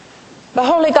The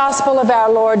Holy Gospel of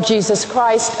our Lord Jesus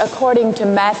Christ according to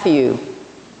Matthew.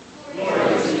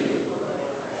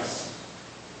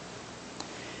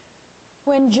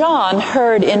 When John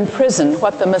heard in prison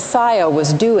what the Messiah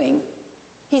was doing,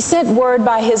 he sent word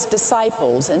by his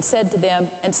disciples and said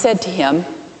to him,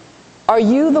 "Are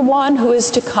you the one who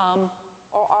is to come,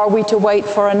 or are we to wait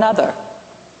for another?"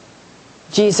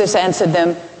 Jesus answered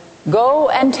them, "Go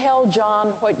and tell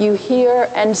John what you hear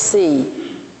and see.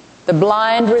 The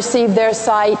blind receive their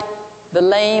sight, the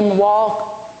lame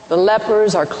walk, the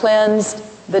lepers are cleansed,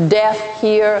 the deaf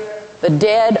hear, the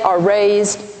dead are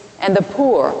raised, and the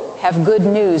poor have good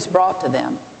news brought to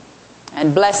them.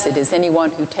 And blessed is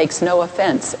anyone who takes no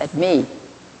offense at me."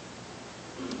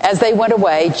 As they went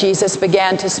away, Jesus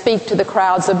began to speak to the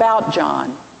crowds about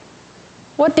John.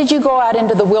 "What did you go out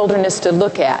into the wilderness to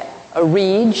look at? A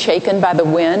reed shaken by the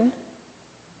wind?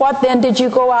 What then did you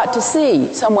go out to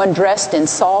see? Someone dressed in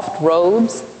soft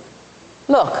robes?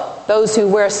 Look, those who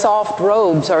wear soft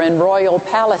robes are in royal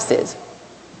palaces.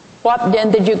 What then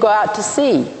did you go out to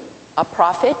see? A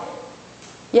prophet?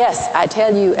 Yes, I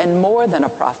tell you, and more than a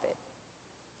prophet.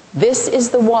 This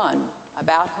is the one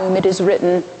about whom it is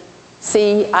written,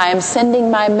 'See, I am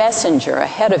sending my messenger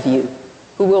ahead of you,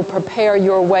 who will prepare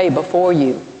your way before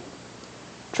you.'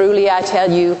 Truly I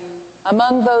tell you,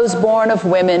 among those born of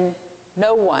women,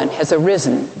 no one has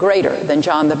arisen greater than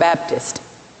John the Baptist,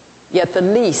 yet the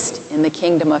least in the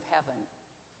kingdom of heaven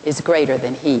is greater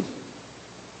than he."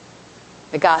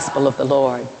 The Gospel of the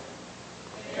Lord.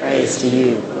 Praise to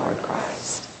you, Lord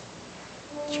Christ.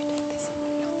 Would you take this?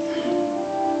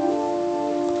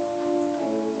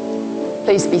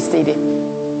 Please be seated.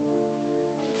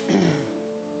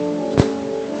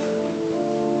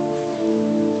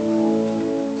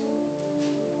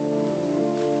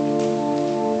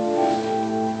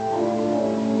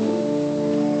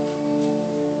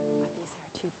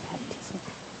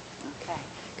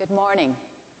 Good morning.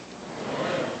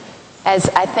 As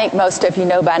I think most of you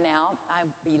know by now,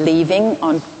 I'll be leaving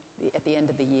at the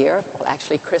end of the year. Well,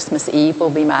 actually, Christmas Eve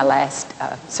will be my last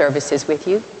services with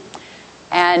you.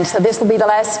 And so this will be the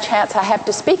last chance I have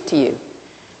to speak to you.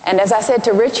 And as I said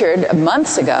to Richard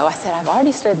months ago, I said, I've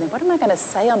already started, what am I going to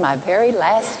say on my very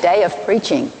last day of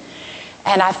preaching?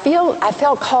 And I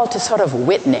felt called to sort of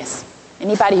witness.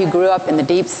 Anybody who grew up in the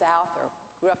Deep South or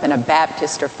grew up in a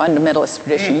Baptist or fundamentalist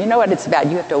tradition, you know what it's about.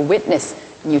 You have to witness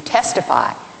and you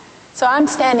testify. So I'm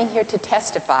standing here to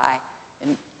testify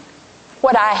in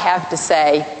what I have to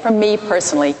say from me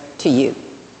personally to you.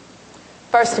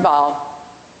 First of all,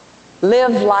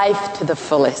 live life to the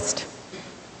fullest,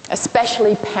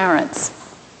 especially parents.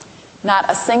 Not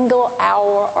a single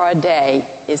hour or a day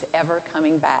is ever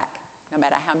coming back, no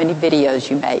matter how many videos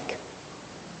you make.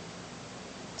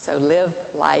 So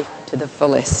live life to the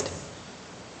fullest.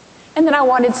 And then I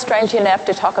wanted, strangely enough,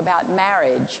 to talk about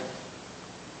marriage.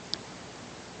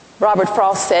 Robert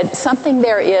Frost said, "Something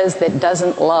there is that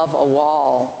doesn't love a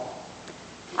wall."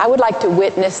 I would like to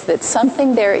witness that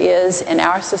something there is in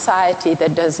our society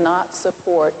that does not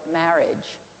support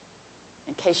marriage,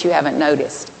 in case you haven't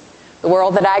noticed. The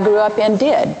world that I grew up in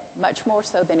did, much more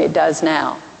so than it does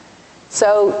now.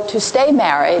 So to stay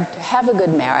married, to have a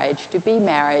good marriage, to be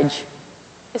married,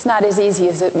 is not as easy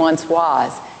as it once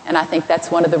was. And I think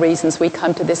that's one of the reasons we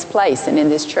come to this place and in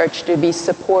this church, to be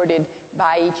supported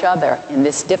by each other in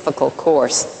this difficult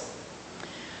course.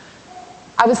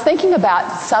 I was thinking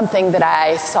about something that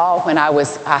I saw when I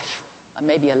was,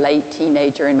 maybe a late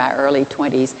teenager in my early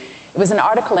 20s. It was an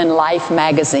article in Life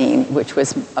magazine, which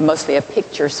was mostly a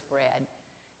picture spread.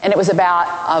 And it was about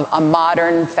a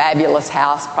modern, fabulous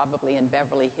house, probably in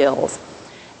Beverly Hills.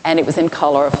 And it was in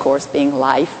color, of course, being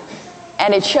Life.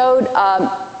 And it showed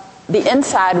the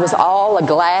inside was all a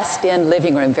glassed-in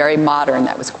living room, very modern.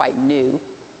 That was quite new.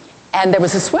 And there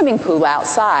was a swimming pool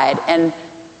outside. And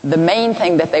the main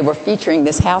thing that they were featuring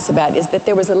this house about is that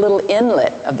there was a little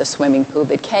inlet of the swimming pool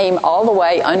that came all the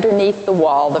way underneath the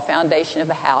wall, the foundation of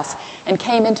the house, and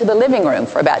came into the living room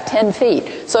for about 10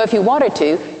 feet. So if you wanted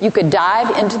to, you could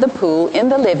dive into the pool in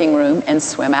the living room and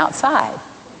swim outside.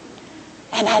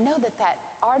 And I know that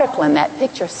article and that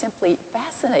picture simply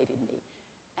fascinated me.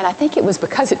 And I think it was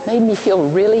because it made me feel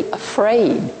really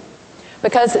afraid.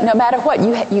 Because no matter what,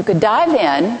 you could dive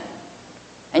in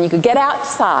and you could get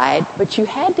outside, but you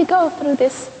had to go through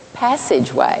this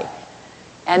passageway.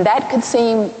 And that could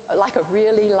seem like a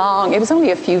really long, it was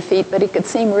only a few feet, but it could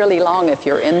seem really long if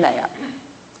you're in there.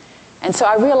 And so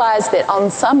I realized that on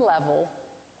some level,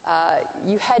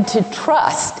 you had to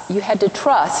trust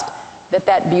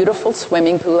that beautiful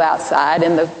swimming pool outside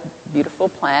and the beautiful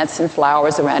plants and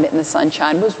flowers around it and the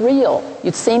sunshine was real.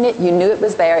 You'd seen it, you knew it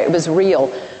was there, it was real.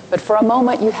 But for a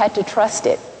moment, you had to trust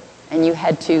it, and you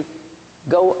had to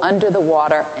go under the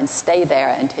water and stay there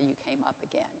until you came up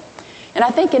again. And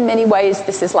I think in many ways,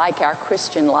 this is like our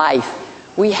Christian life.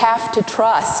 We have to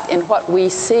trust in what we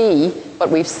see, what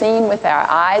we've seen with our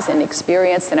eyes and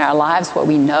experienced in our lives, what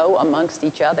we know amongst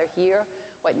each other here,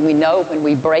 what we know when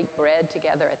we break bread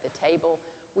together at the table.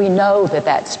 We know that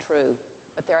that's true,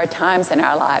 but there are times in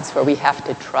our lives where we have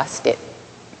to trust it.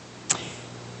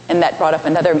 And that brought up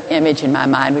another image in my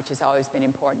mind, which has always been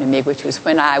important to me, which was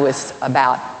when I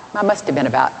must have been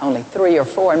about only 3 or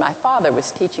 4, and my father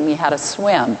was teaching me how to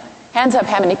swim. Hands up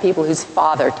how many people whose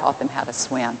father taught them how to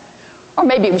swim. Or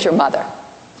maybe it was your mother.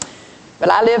 But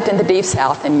I lived in the Deep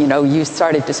South, and you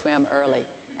started to swim early.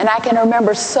 And I can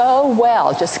remember so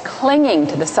well just clinging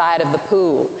to the side of the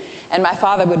pool. And my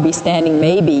father would be standing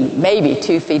maybe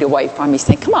 2 feet away from me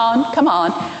saying, come on, come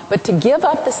on. But to give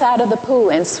up the side of the pool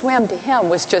and swim to him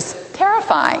was just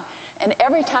terrifying. And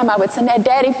every time I would say, now,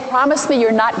 Daddy, promise me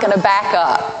you're not going to back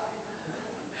up.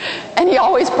 And he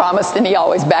always promised, and he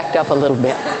always backed up a little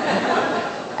bit.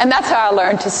 And that's how I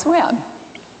learned to swim.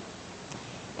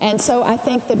 And so I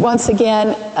think that once again,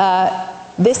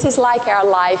 this is like our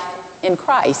life in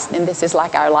Christ, and this is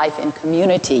like our life in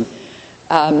community.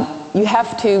 You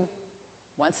have to,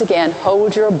 once again,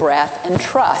 hold your breath and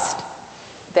trust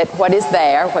that what is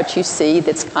there, what you see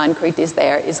that's concrete is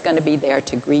there, is going to be there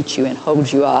to greet you and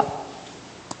hold you up.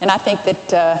 And I think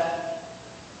that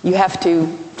you have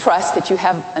to trust that you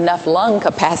have enough lung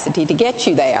capacity to get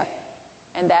you there.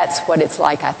 And that's what it's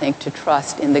like, I think, to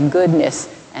trust in the goodness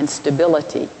and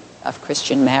stability of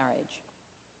Christian marriage.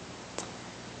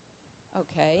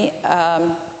 Okay.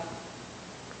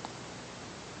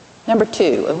 Number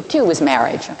 2. 2 was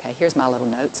marriage. Okay, here's my little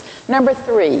notes. Number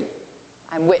 3,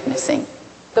 I'm witnessing.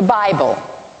 The Bible.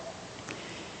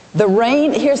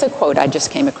 Here's a quote I just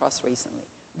came across recently.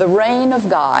 The reign of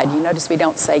God, you notice we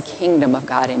don't say kingdom of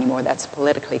God anymore. That's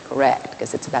politically correct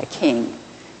because it's about a king,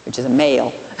 which is a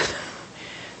male.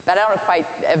 But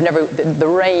the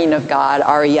reign of God,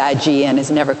 R-E-I-G-N, has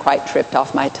never quite tripped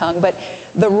off my tongue. But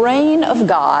the reign of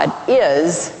God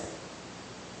is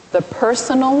the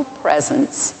personal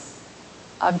presence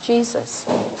of Jesus.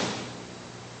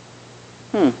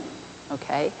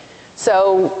 Okay.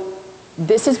 So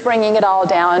this is bringing it all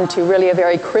down to really a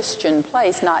very Christian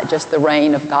place, not just the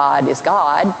reign of God is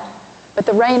God, but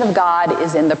the reign of God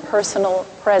is in the personal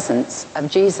presence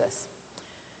of Jesus.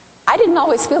 I didn't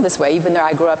always feel this way, even though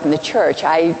I grew up in the church.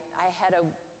 I had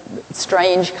a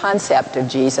strange concept of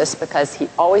Jesus because he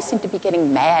always seemed to be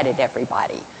getting mad at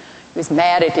everybody. He was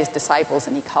mad at his disciples,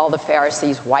 and he called the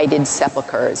Pharisees whited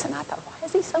sepulchres. And I thought, why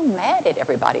is he so mad at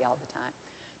everybody all the time?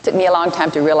 It took me a long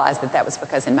time to realize that was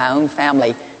because in my own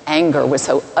family, anger was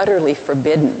so utterly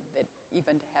forbidden that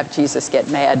even to have Jesus get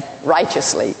mad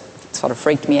righteously sort of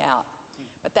freaked me out.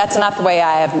 But that's not the way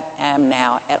I am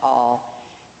now at all.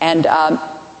 And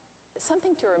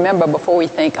something to remember before we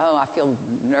think, I feel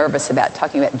nervous about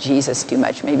talking about Jesus too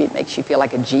much. Maybe it makes you feel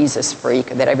like a Jesus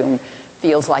freak, or that everyone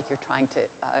feels like you're trying to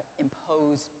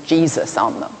impose Jesus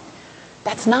on them.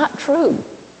 That's not true.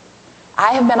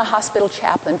 I have been a hospital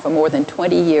chaplain for more than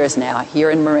 20 years now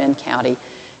here in Marin County.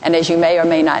 And as you may or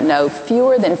may not know,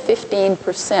 fewer than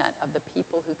 15% of the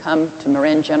people who come to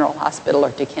Marin General Hospital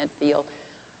or to Kentfield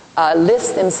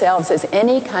list themselves as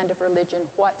any kind of religion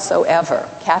whatsoever.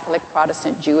 Catholic,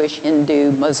 Protestant, Jewish,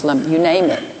 Hindu, Muslim, you name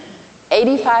it.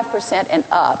 85% and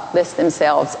up list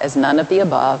themselves as none of the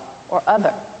above or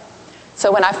other.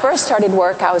 So when I first started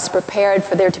work, I was prepared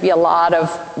for there to be a lot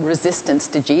of resistance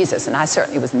to Jesus, and I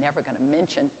certainly was never going to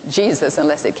mention Jesus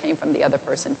unless it came from the other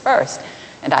person first,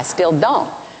 and I still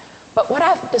don't. But what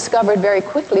I discovered very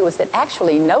quickly was that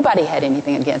actually nobody had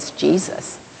anything against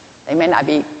Jesus. They may not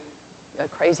be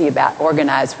crazy about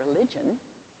organized religion,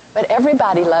 but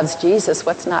everybody loves Jesus.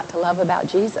 What's not to love about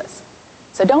Jesus?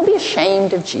 So don't be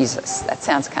ashamed of Jesus. That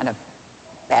sounds kind of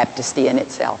Baptisty in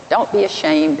itself. Don't be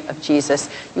ashamed of Jesus.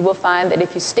 You will find that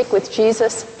if you stick with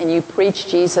Jesus and you preach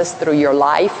Jesus through your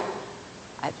life,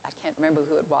 I can't remember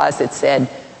who it was that said,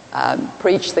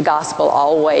 preach the gospel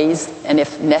always, and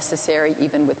if necessary,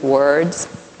 even with words.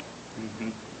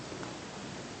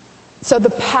 So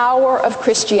the power of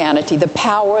Christianity, the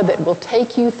power that will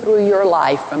take you through your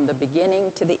life from the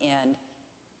beginning to the end,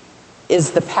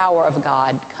 is the power of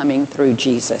God coming through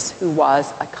Jesus, who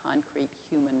was a concrete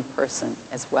human person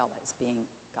as well as being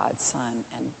God's Son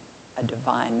and a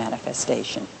divine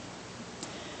manifestation.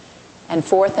 And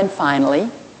fourth and finally,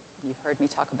 you've heard me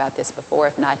talk about this before,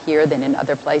 if not here, then in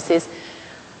other places,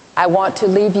 I want to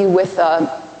leave you with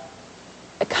a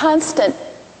constant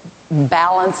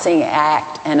balancing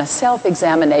act and a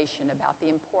self-examination about the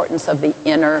importance of the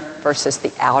inner versus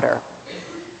the outer.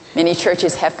 Many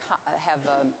churches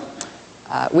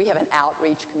we have an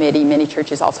outreach committee. Many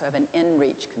churches also have an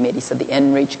in-reach committee. So the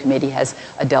in-reach committee has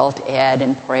adult ed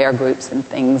and prayer groups and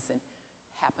things that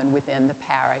happen within the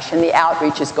parish. And the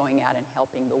outreach is going out and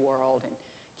helping the world and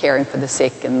caring for the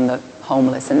sick and the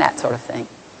homeless and that sort of thing.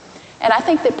 And I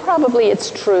think that probably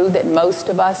it's true that most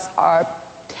of us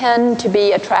tend to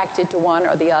be attracted to one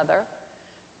or the other.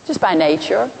 Just by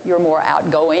nature, you're more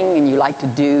outgoing and you like to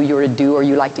do, you're a doer,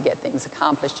 you like to get things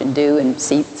accomplished and do and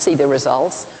see the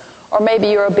results. Or maybe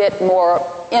you're a bit more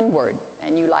inward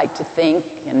and you like to think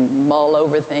and mull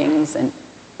over things and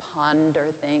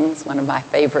ponder things. One of my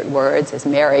favorite words is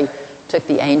Mary took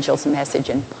the angel's message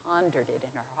and pondered it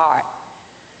in her heart.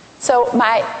 So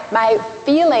my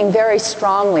feeling very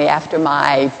strongly after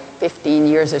my 15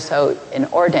 years or so in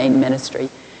ordained ministry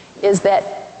is that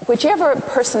whichever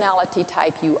personality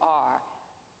type you are,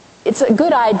 it's a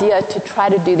good idea to try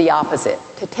to do the opposite,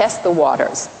 to test the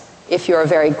waters. If you're a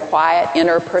very quiet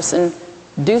inner person,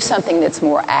 do something that's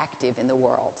more active in the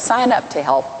world. Sign up to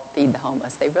help feed the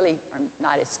homeless. They really are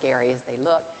not as scary as they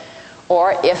look.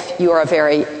 Or if you're a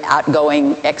very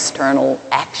outgoing, external,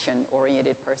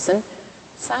 action-oriented person,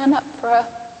 sign up for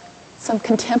some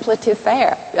contemplative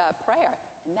prayer.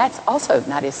 And that's also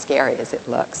not as scary as it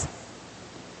looks.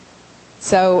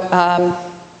 So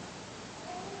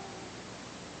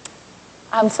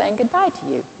I'm saying goodbye to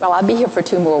you. Well, I'll be here for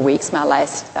 2 more weeks. My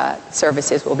last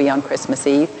services will be on Christmas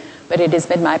Eve. But it has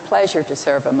been my pleasure to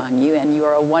serve among you, and you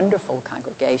are a wonderful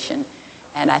congregation.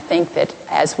 And I think that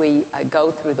as we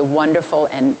go through the wonderful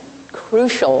and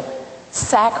crucial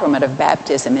sacrament of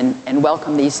baptism and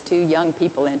welcome these 2 young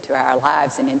people into our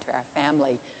lives and into our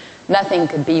family, nothing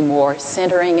could be more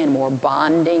centering and more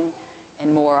bonding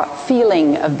and more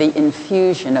feeling of the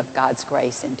infusion of God's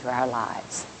grace into our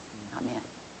lives. Amen.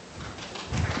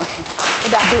 What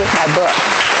did I do with my book?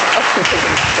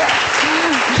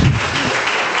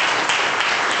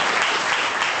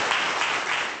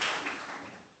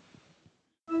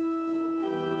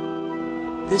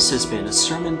 This has been a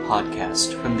sermon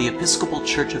podcast from the Episcopal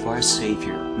Church of Our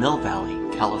Saviour, Mill Valley,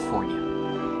 California.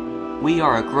 We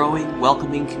are a growing,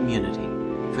 welcoming community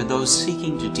for those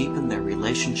seeking to deepen their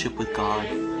relationship with God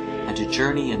and to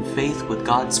journey in faith with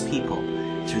God's people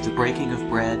through the breaking of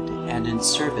bread and in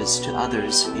service to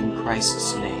others in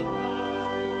Christ's name.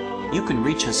 You can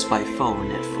reach us by phone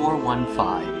at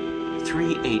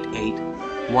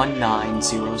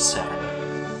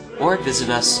 415-388-1907 or visit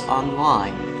us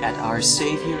online at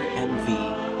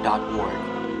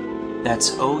oursaviournv.org.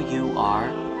 That's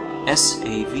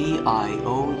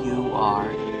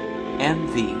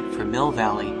oursaviournv for Mill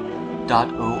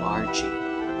Valley.org.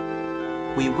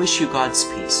 We wish you God's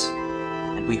peace,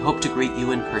 and we hope to greet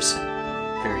you in person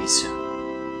very soon.